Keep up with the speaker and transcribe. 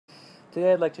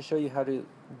Today I'd like to show you how to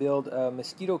build a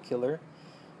mosquito killer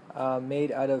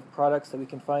made out of products that we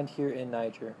can find here in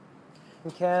Niger.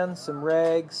 Some cans, some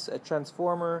rags, a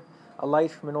transformer, a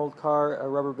light from an old car, a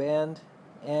rubber band,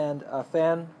 and a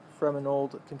fan from an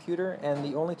old computer, and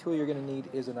the only tool you're going to need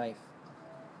is a knife.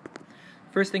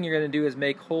 First thing you're going to do is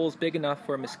make holes big enough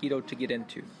for a mosquito to get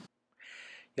into.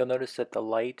 You'll notice that the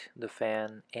light, the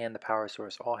fan, and the power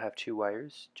source all have two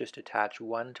wires. Just attach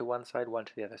one to one side, one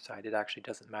to the other side. It actually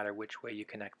doesn't matter which way you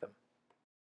connect them.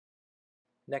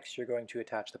 Next, you're going to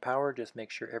attach the power. Just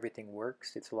make sure everything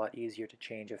works. It's a lot easier to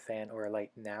change a fan or a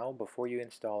light now before you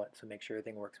install it, so make sure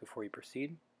everything works before you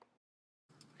proceed.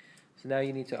 So now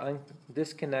you need to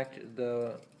disconnect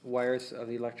the wires of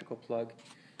the electrical plug,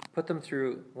 put them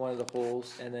through one of the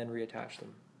holes, and then reattach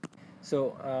them.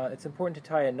 So it's important to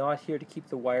tie a knot here to keep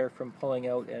the wire from pulling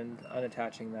out and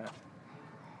unattaching that.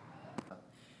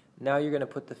 Now you're going to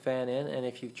put the fan in, and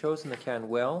if you've chosen the can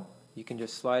well, you can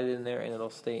just slide it in there and it'll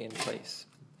stay in place.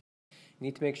 You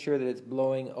need to make sure that it's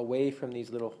blowing away from these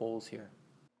little holes here.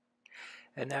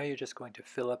 And now you're just going to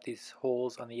fill up these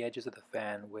holes on the edges of the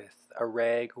fan with a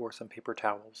rag or some paper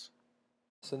towels.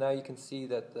 So now you can see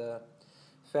that the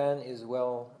fan is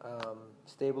well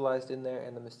stabilized in there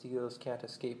and the mosquitoes can't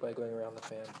escape by going around the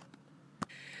fan.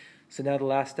 So now the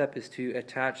last step is to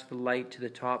attach the light to the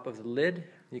top of the lid.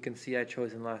 You can see I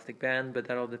chose an elastic band, but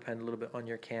that'll depend a little bit on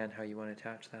your can how you want to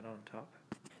attach that on top.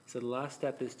 So the last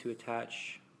step is to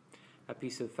attach a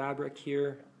piece of fabric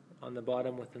here on the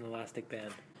bottom with an elastic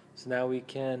band. So now we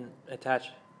can attach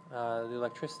the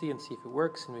electricity and see if it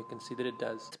works, and we can see that it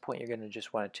does. At this point you're going to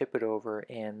just want to tip it over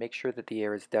and make sure that the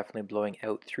air is definitely blowing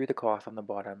out through the cloth on the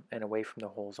bottom and away from the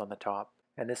holes on the top.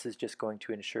 And this is just going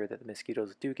to ensure that the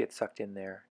mosquitoes do get sucked in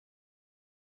there.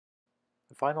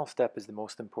 The final step is the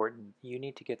most important. You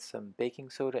need to get some baking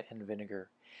soda and vinegar,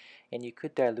 and you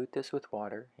could dilute this with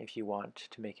water if you want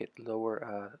to make it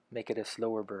a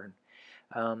slower burn.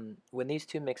 When these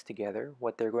two mix together,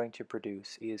 what they're going to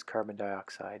produce is carbon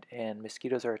dioxide, and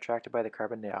mosquitoes are attracted by the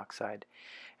carbon dioxide,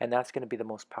 and that's going to be the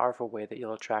most powerful way that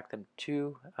you'll attract them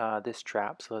to this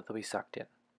trap so that they'll be sucked in.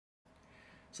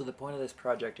 So the point of this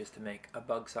project is to make a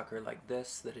bug sucker like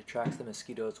this that attracts the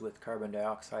mosquitoes with carbon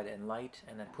dioxide and light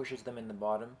and then pushes them in the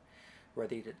bottom where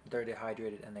they're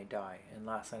dehydrated and they die. And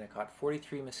last night I caught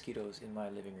 43 mosquitoes in my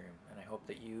living room, and I hope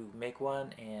that you make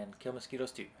one and kill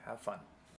mosquitoes too. Have fun.